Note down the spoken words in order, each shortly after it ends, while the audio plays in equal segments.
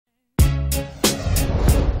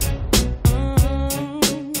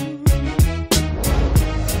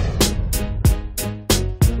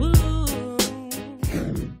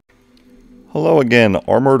Hello again,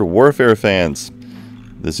 Armored Warfare fans.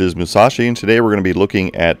 This is Musashi, and today we're going to be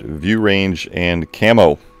looking at view range and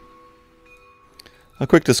camo. A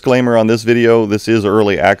quick disclaimer on this video, this is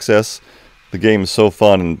early access. The game is so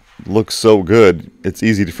fun and looks so good, it's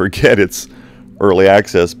easy to forget it's early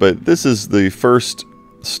access, but this is the first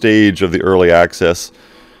stage of the early access.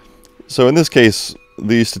 So in this case,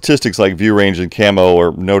 the statistics like view range and camo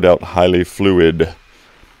are no doubt highly fluid.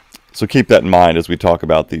 So keep that in mind as we talk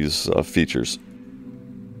about these features.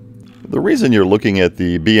 The reason you're looking at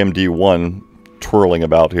the BMD1 twirling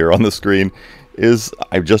about here on the screen is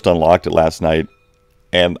I just unlocked it last night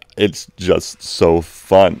and it's just so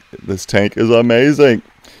fun. This tank is amazing.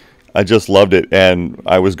 I just loved it, and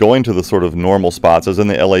I was going to the sort of normal spots. I was in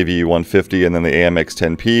the LAV 150 and then the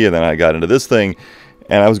AMX 10P, and then I got into this thing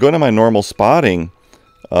and I was going to my normal spotting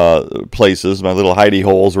places, my little hidey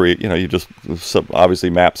holes where you just obviously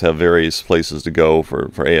maps have various places to go for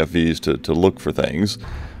AFVs to look for things,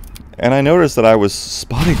 and I noticed that I was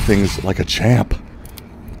spotting things like a champ,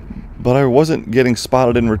 but I wasn't getting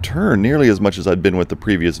spotted in return nearly as much as I'd been with the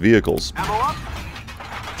previous vehicles.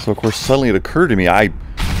 So of course suddenly it occurred to me I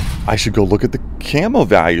should go look at the camo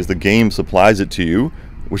values. The game supplies it to you,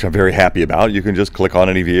 which I'm very happy about. You can just click on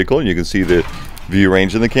any vehicle and you can see the view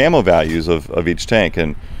range and the camo values of each tank,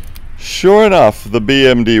 and sure enough, the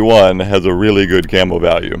BMD1 has a really good camo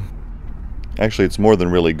value. Actually, it's more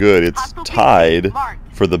than really good, it's tied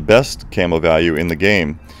for the best camo value in the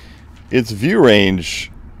game. Its view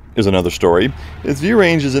range is another story. Its view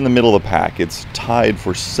range is in the middle of the pack. It's tied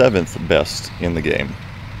for 7th best in the game.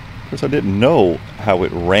 Of course, I didn't know how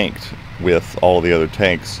it ranked with all the other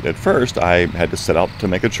tanks. At first, I had to set out to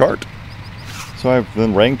make a chart. So I've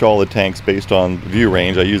then ranked all the tanks based on view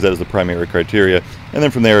range. I use that as the primary criteria. And then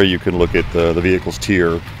from there you can look at the vehicle's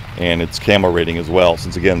tier and its camo rating as well,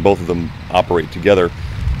 since again both of them operate together.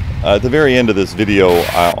 At the very end of this video,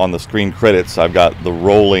 on the screen credits, I've got the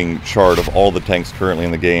rolling chart of all the tanks currently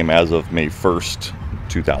in the game as of May 1st,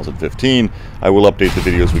 2015. I will update the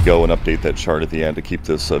video as we go and update that chart at the end to keep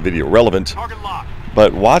this video relevant.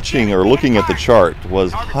 But watching or looking at the chart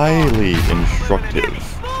was highly instructive.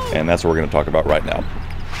 And that's what we're going to talk about right now.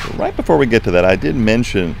 Right before we get to that, I did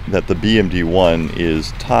mention that the BMD1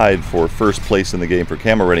 is tied for first place in the game for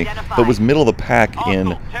camo rating, but was middle of the pack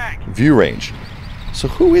in view range. So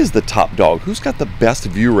who is the top dog? Who's got the best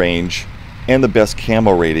view range and the best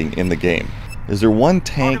camo rating in the game? Is there one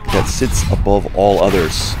tank that sits above all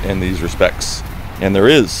others in these respects? And there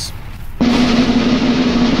is. The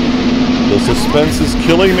suspense is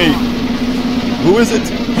killing me. Who is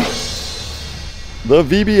it? The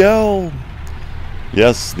VBL.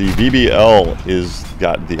 Yes, the VBL is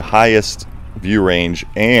got the highest view range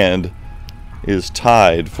and is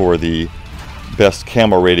tied for the best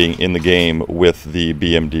camo rating in the game with the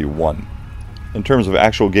BMD1. In terms of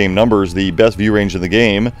actual game numbers, the best view range in the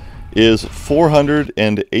game is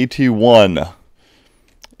 481,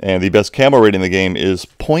 and the best camo rating in the game is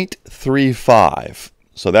 0.35.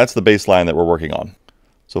 So that's the baseline that we're working on.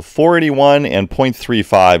 So 481 and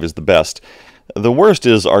 0.35 is the best. The worst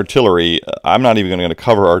is artillery. I'm not even going to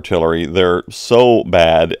cover artillery. They're so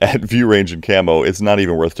bad at view range and camo, it's not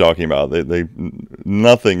even worth talking about.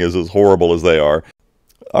 Nothing is as horrible as they are.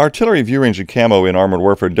 Artillery view range and camo in Armored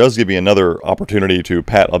Warfare does give me another opportunity to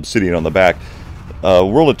pat Obsidian on the back.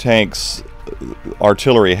 World of Tanks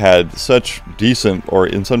artillery had such decent, or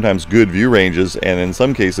in sometimes good view ranges, and in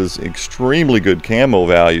some cases extremely good camo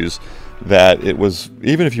values, that it was,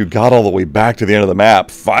 even if you got all the way back to the end of the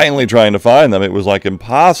map, finally trying to find them, it was like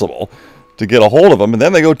impossible to get a hold of them, and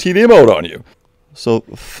then they go TD mode on you. So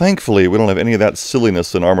thankfully we don't have any of that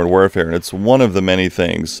silliness in Armored Warfare, and it's one of the many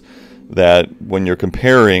things that when you're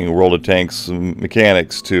comparing World of Tanks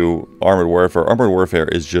mechanics to Armored Warfare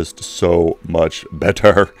is just so much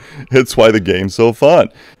better. It's why the game's so fun.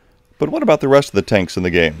 But what about the rest of the tanks in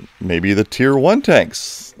the game? Maybe the Tier 1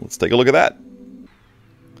 tanks. Let's take a look at that.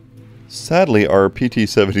 Sadly, our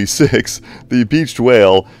PT-76, the Beached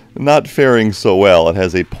Whale, not faring so well. It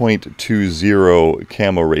has a 0.20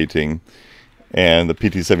 camo rating, and the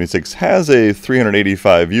PT-76 has a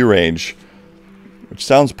 385 view range, which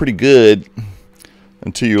sounds pretty good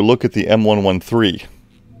until you look at the M113.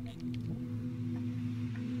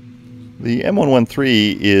 The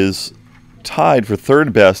M113 is tied for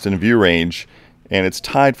 3rd best in view range, and it's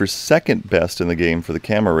tied for 2nd best in the game for the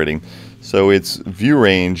camo rating. So its view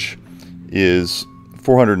range is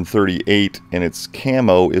 438 and its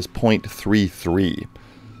camo is 0.33.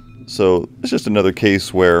 So it's just another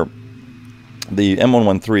case where the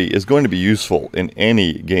M113 is going to be useful in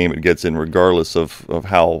any game it gets in, regardless of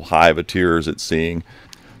how high of a tiers it's seeing.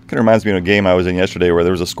 Kind of reminds me of a game I was in yesterday where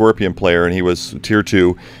there was a Scorpion player and he was tier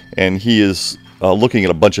 2, and he is looking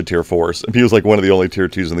at a bunch of tier 4s. And he was like one of the only tier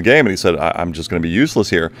 2s in the game, and he said, I'm just going to be useless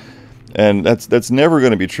here. And that's never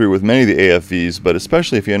going to be true with many of the AFVs, but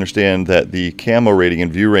especially if you understand that the camo rating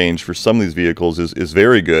and view range for some of these vehicles is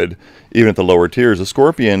very good, even at the lower tiers. The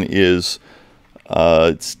Scorpion is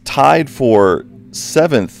it's tied for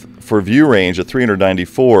 7th for view range at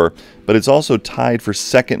 394, but it's also tied for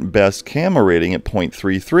second best camo rating at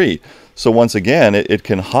 0.33. So once again, it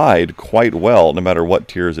can hide quite well no matter what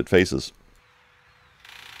tiers it faces.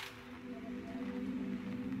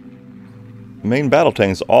 Main battle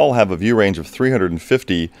tanks all have a view range of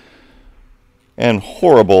 350 and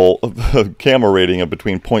horrible camo rating of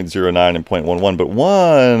between 0.09 and 0.11, but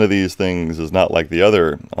one of these things is not like the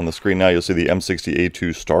other. On the screen now you'll see the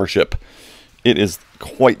M60A2 Starship. It is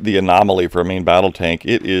quite the anomaly for a main battle tank.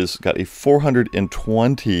 It is got a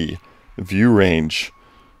 420 view range.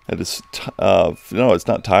 That is, no, it's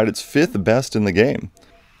not tied, it's 5th best in the game.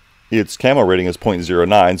 Its camo rating is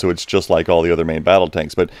 0.09, so it's just like all the other main battle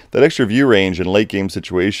tanks. But that extra view range in late game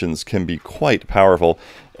situations can be quite powerful.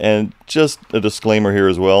 And just a disclaimer here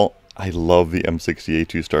as well, I love the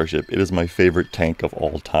M60A2 Starship. It is my favorite tank of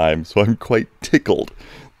all time, so I'm quite tickled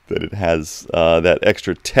that it has that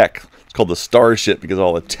extra tech. It's called the Starship because of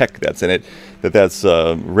all the tech that's in it, that's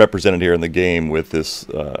represented here in the game with this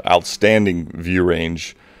outstanding view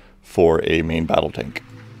range for a main battle tank.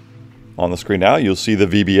 On the screen now, you'll see the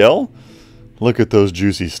VBL. Look at those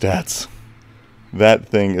juicy stats. That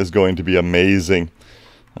thing is going to be amazing.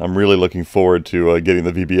 I'm really looking forward to getting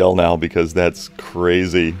the VBL now because that's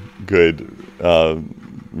crazy good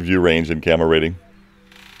view range and camo rating.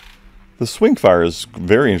 The Swingfire is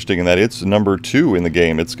very interesting in that it's number 2 in the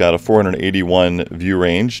game. It's got a 481 view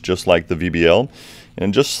range, just like the VBL,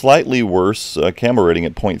 and just slightly worse camo rating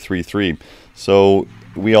at 0.33. So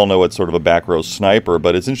we all know it's sort of a back row sniper,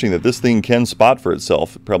 but it's interesting that this thing can spot for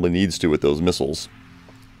itself. It probably needs to with those missiles.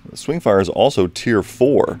 The Swingfire is also tier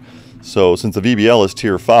 4. So since the VBL is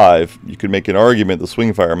tier 5, you could make an argument the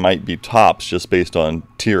Swingfire might be tops just based on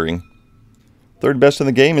tiering. Third best in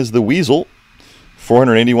the game is the Weasel.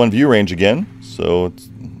 481 view range again, so it's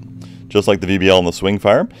just like the VBL and the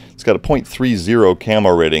Swingfire. It's got a 0.30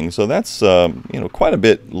 camo rating, so that's you know, quite a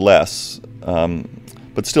bit less.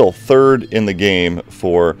 But still third in the game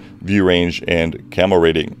for view range and camo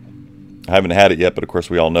rating. I haven't had it yet, but of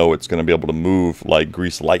course we all know it's going to be able to move like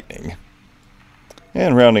grease lightning.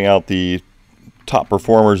 And rounding out the top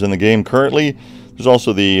performers in the game currently, there's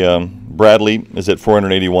also the Bradley is at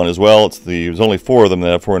 481 as well. There's only 4 of them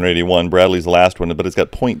that have 481. Bradley's the last one, but it's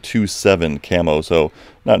got 0.27 camo, so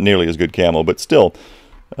not nearly as good camo, but still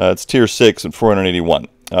it's tier 6 at 481.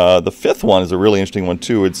 The 5th one is a really interesting one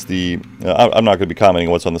too. It's the, I'm not going to be commenting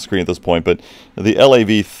on what's on the screen at this point, but the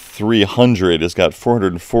LAV 300 has got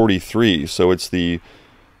 443, so it's the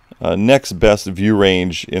next best view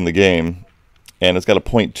range in the game, and it's got a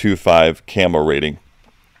 0.25 camo rating.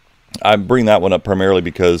 I bring that one up primarily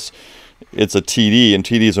because it's a TD, and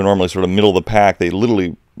TDs are normally sort of middle of the pack. They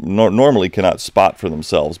literally normally cannot spot for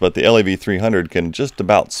themselves, but the LAV 300 can just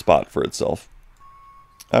about spot for itself.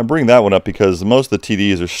 I bring that one up because most of the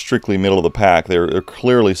TDs are strictly middle of the pack. They're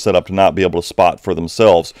clearly set up to not be able to spot for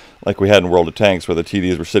themselves, like we had in World of Tanks, where the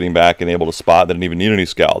TDs were sitting back and able to spot. They didn't even need any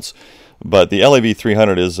scouts. But the LAV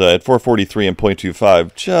 300 is at 443 and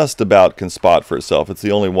 0.25, just about can spot for itself. It's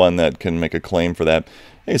the only one that can make a claim for that.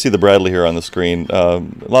 You see the Bradley here on the screen. A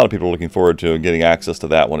lot of people are looking forward to getting access to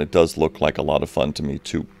that one. It does look like a lot of fun to me,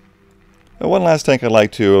 too. One last tank I'd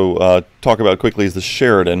like to talk about quickly is the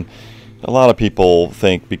Sheridan. A lot of people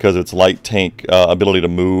think because of its light tank ability to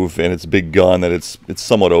move and its big gun that it's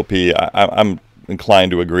somewhat OP. I'm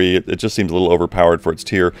inclined to agree. It just seems a little overpowered for its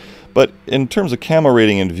tier. But in terms of camo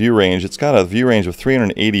rating and view range, it's got a view range of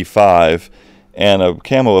 385 and a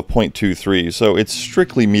camo of 0.23. So it's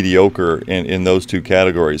strictly mediocre in those two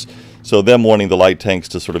categories. So them wanting the light tanks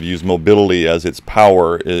to sort of use mobility as its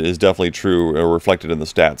power is definitely true, or reflected in the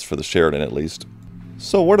stats for the Sheridan at least.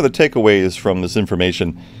 So what are the takeaways from this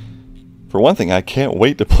information? For one thing, I can't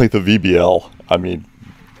wait to play the VBL. I mean,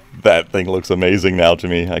 that thing looks amazing now to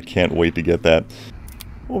me. I can't wait to get that.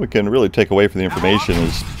 What we can really take away from the information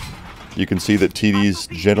is you can see that TDs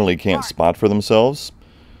generally can't spot for themselves.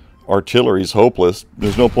 Artillery's hopeless.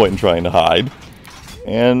 There's no point in trying to hide.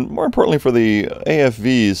 And more importantly for the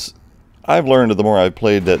AFVs, I've learned the more I've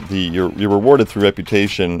played that you're rewarded through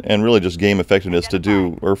reputation and really just game effectiveness to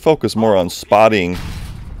do, or focus more on spotting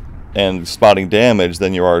and spotting damage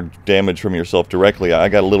than you are damage from yourself directly. I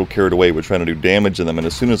got a little carried away with trying to do damage in them, and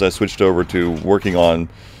as soon as I switched over to working on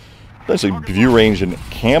especially view range and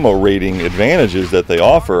camo rating advantages that they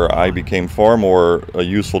offer, I became far more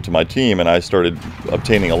useful to my team, and I started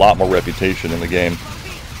obtaining a lot more reputation in the game.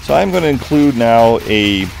 So I'm going to include now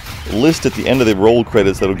a list at the end of the roll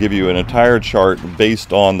credits that will give you an entire chart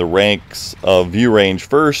based on the ranks of view range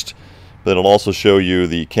first, but it'll also show you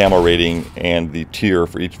the camo rating and the tier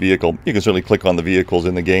for each vehicle. You can certainly click on the vehicles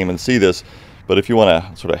in the game and see this, but if you want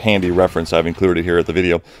a sort of handy reference, I've included it here at the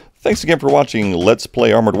video. Thanks again for watching Let's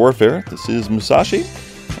Play Armored Warfare. This is Musashi.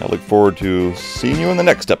 I look forward to seeing you in the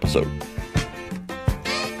next episode.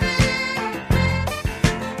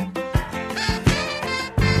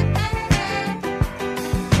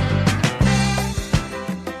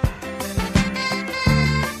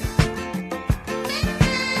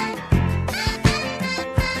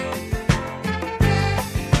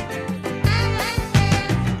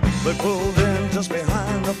 But pulled in just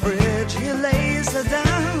behind the bridge, he lays her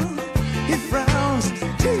down. He frowns,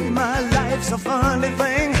 gee, my life's a funny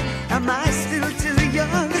thing. Am I still too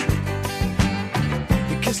young?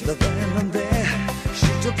 He kissed her then and there. She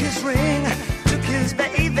took his ring, took his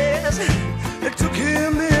baby.